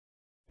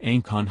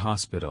Ancon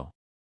Hospital.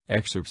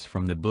 Excerpts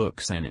from the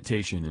book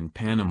Sanitation in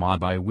Panama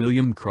by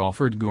William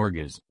Crawford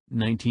Gorgas,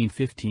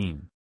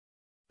 1915.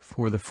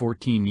 For the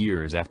 14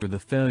 years after the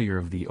failure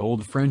of the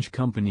old French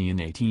company in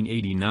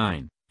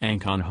 1889,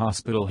 Ancon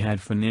Hospital had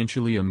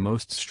financially a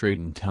most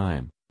straitened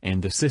time,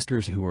 and the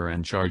sisters who were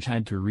in charge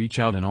had to reach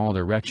out in all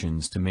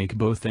directions to make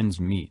both ends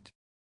meet.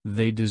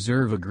 They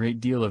deserve a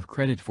great deal of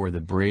credit for the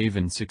brave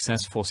and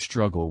successful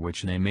struggle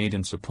which they made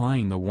in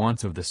supplying the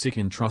wants of the sick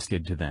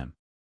entrusted to them.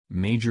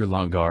 Major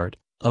Garde,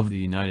 of the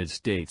United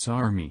States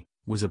Army,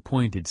 was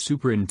appointed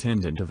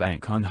Superintendent of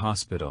Ancon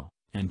Hospital,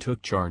 and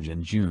took charge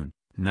in June,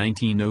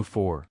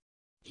 1904.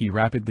 He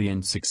rapidly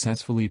and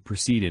successfully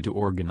proceeded to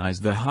organize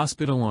the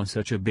hospital on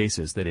such a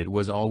basis that it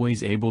was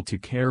always able to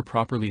care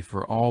properly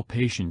for all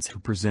patients who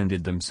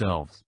presented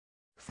themselves.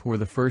 For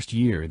the first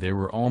year there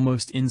were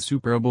almost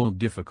insuperable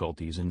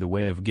difficulties in the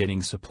way of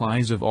getting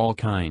supplies of all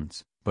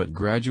kinds, but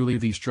gradually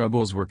these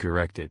troubles were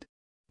corrected.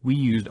 We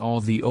used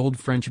all the old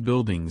French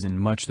buildings in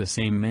much the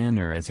same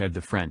manner as had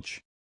the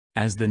French.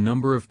 As the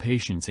number of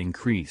patients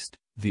increased,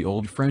 the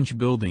old French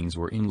buildings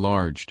were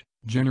enlarged,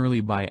 generally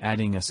by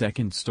adding a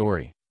second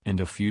story, and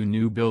a few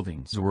new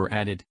buildings were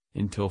added,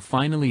 until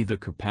finally the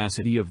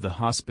capacity of the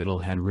hospital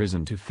had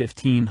risen to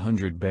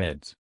 1,500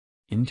 beds.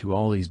 Into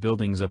all these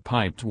buildings a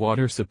piped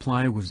water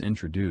supply was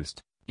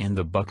introduced, and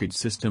the bucket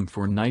system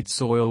for night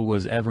soil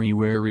was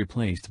everywhere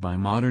replaced by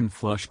modern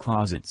flush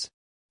closets.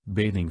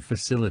 Bathing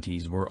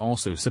facilities were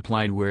also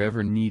supplied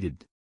wherever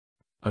needed.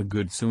 A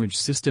good sewage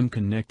system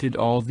connected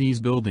all these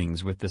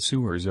buildings with the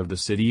sewers of the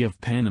city of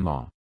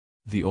Panama.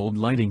 The old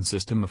lighting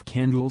system of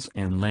candles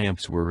and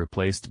lamps were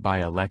replaced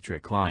by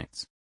electric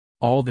lights.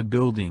 All the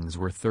buildings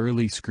were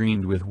thoroughly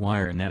screened with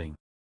wire netting.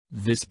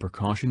 This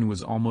precaution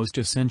was almost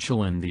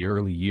essential in the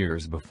early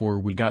years before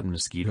we got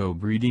mosquito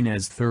breeding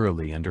as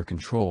thoroughly under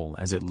control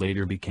as it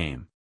later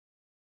became.